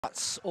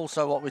That's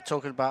also what we're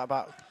talking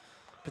about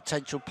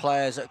potential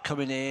players that are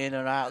coming in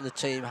and out of the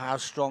team. How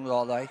strong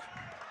are they?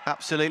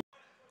 Absolutely.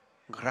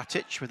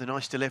 Gratic with a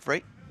nice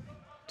delivery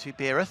to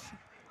Biereth.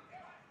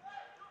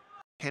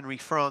 Henry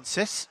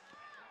Francis.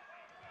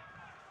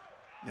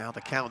 Now the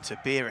counter.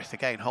 Biereth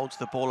again holds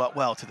the ball up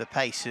well to the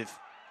pace of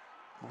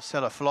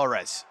Marcelo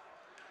Flores.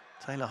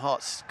 Taylor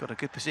Hart's got a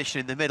good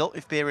position in the middle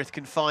if Biereth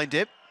can find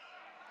him.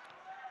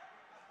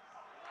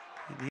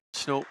 In the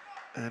Arsenal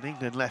and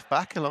England left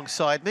back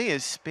alongside me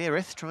as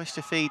Biereth tries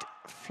to feed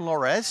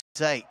Flores.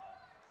 8.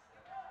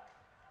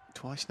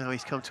 Twice now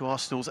he's come to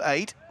Arsenal's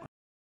aid.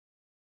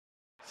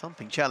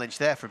 Thumping challenge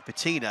there from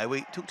Patino.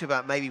 We talked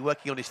about maybe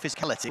working on his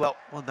physicality. Well,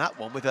 on that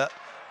one with a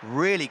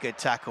really good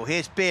tackle.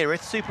 Here's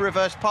Biereth, super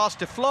reverse pass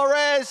to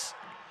Flores.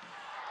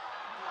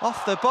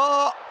 Off the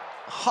bar,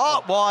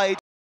 Hart wide.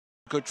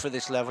 Good for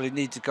this level, he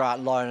needs to go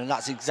out line, and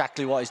that's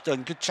exactly what he's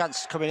done. Good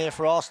chance to come in here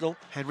for Arsenal.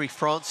 Henry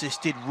Francis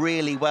did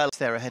really well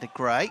there ahead of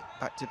Gray.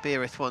 Back to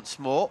Biereth once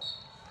more.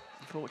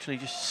 Unfortunately,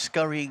 just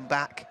scurrying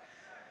back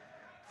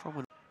from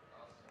an...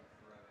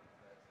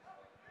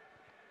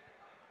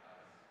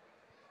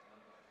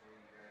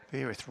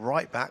 Biereth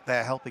right back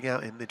there, helping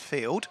out in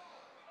midfield.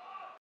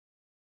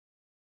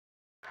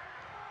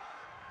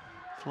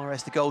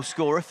 Flores, the goal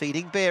scorer,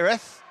 feeding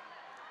Biereth.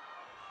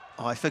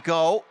 Eye for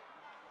goal.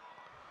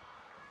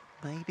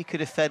 Maybe could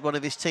have fed one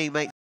of his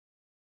teammates.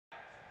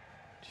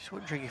 Just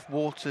wondering if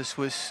Waters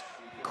was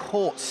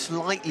caught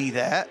slightly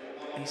there.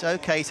 He's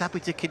okay, he's happy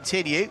to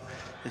continue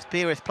as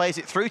Biereth plays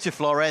it through to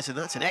Flores, and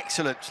that's an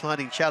excellent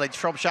sliding challenge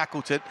from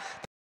Shackleton.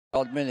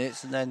 Odd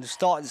minutes, and then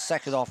starting the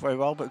second half very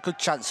well, but good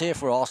chance here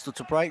for Arsenal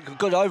to break. A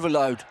good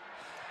overload.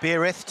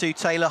 Biereth to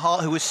Taylor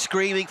Hart, who was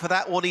screaming for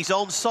that one. He's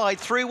onside,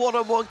 through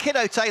one-on-one.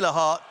 Kiddo Taylor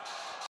Hart.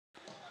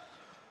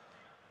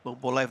 Long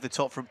ball over the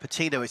top from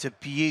Patino. It's a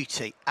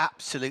beauty.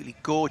 Absolutely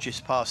gorgeous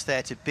pass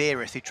there to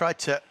Biereth, who tried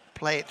to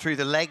play it through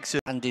the legs.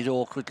 And did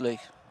awkwardly.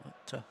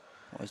 But,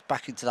 he's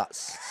back into that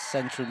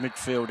central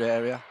midfield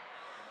area.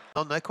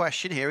 Oh, no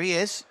question. Here he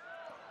is.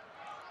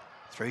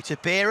 Through to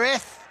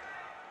Biereth.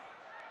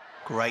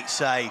 Great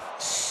save.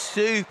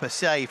 Super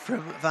save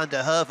from Van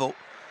der Hervel.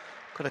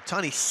 Got a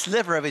tiny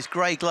sliver of his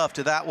grey glove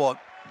to that one.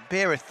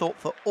 Biereth thought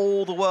for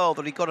all the world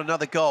that he got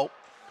another goal.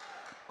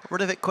 Got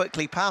rid of it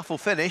quickly. Powerful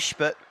finish,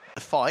 but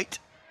the fight.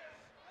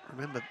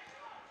 Remember,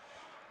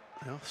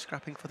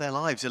 scrapping for their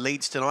lives. The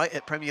Leeds tonight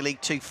at Premier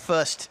League 2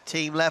 first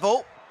team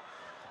level.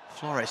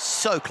 Flores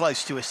so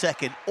close to a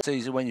second.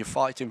 Season when you're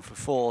fighting for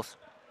fourth,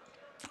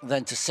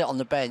 then to sit on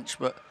the bench,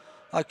 but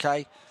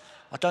okay.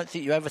 I don't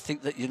think you ever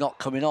think that you're not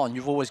coming on.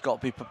 You've always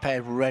got to be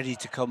prepared, ready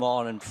to come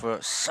on, and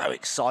for so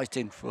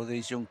exciting for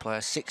these young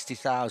players.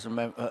 60,000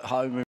 at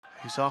home.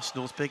 Who's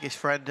Arsenal's biggest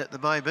friend at the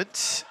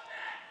moment.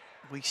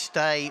 We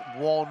stay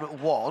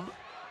 1-1.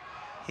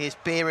 Here's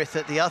Biereth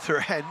at the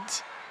other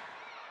end.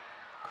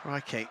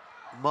 Crikey,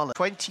 Muller.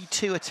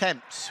 22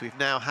 attempts we've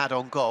now had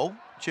on goal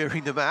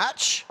during the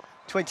match.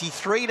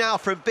 23 now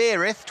from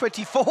Biereth,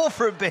 24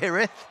 from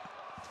Biereth.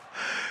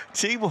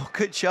 2 more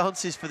good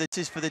chances for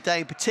the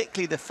day,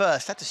 particularly the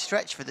first. Had to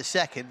stretch for the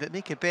second, but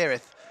Mika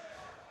Biereth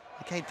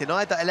again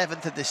denied that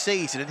 11th of the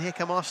season, and here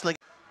come Arsenal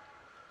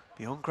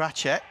beyond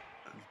Grachet.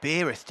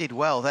 Biereth did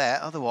well there,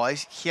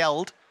 otherwise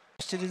Hjeld.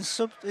 In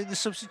the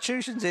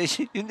substitutions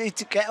here, you need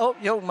to get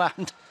up, young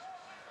man.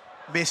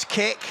 Miss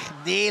kick,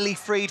 nearly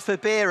freed for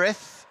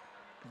Biereth.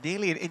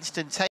 Nearly an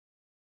instantaneous.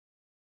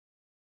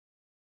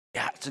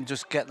 Yeah, and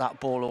just get that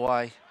ball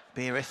away.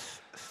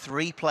 Biereth,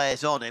 3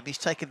 players on him. He's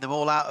taken them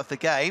all out of the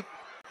game.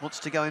 Wants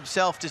to go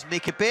himself, does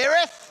Mika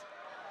Biereth.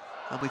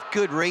 And with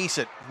good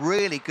reason.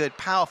 Really good,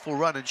 powerful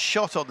run and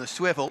shot on the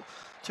swivel.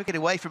 Took it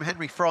away from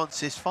Henry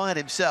Francis, fired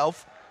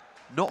himself.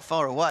 Not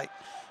far away.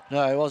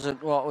 No, it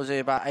wasn't. What was he,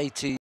 about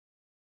 80?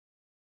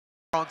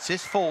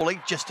 Francis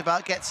falling, just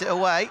about gets it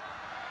away.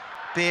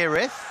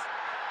 Biereth.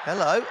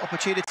 Hello,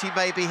 opportunity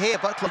maybe here,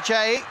 but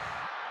J.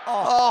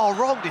 Oh,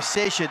 wrong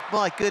decision.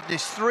 My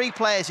goodness, 3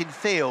 players in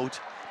field.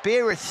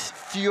 Biereth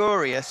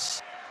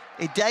furious.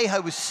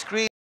 Ideho was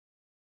screaming.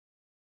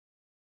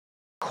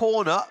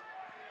 Corner.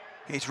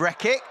 Here's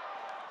Rekic.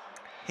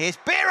 Here's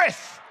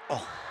Biereth.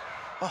 Oh,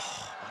 my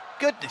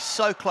goodness,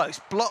 so close.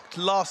 Blocked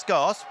last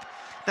gasp.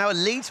 Now a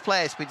Leeds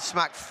player's been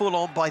smacked full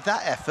on by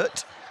that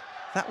effort.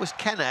 That was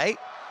Kene,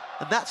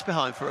 and that's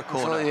behind for a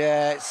corner.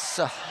 Yeah,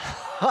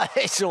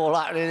 it's all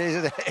happening,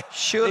 isn't it?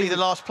 Surely the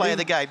last play of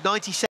the game,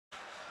 97.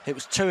 It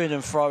was to-in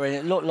and fro-in.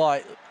 It looked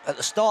like at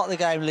the start of the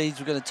game, Leeds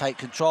were going to take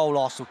control.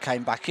 Arsenal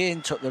came back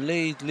in, took the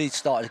lead. Leeds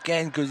started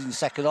again, good in the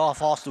second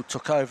half. Arsenal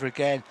took over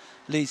again.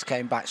 Leeds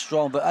came back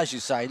strong. But as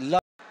you say, low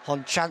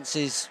on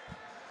chances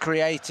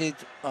created,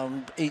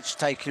 each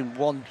taking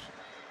one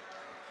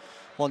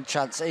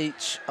chance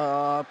each.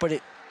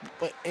 But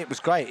it was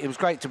great. It was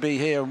great to be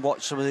here and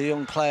watch some of the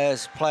young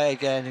players play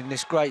again in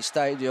this great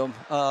stadium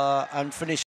and finish.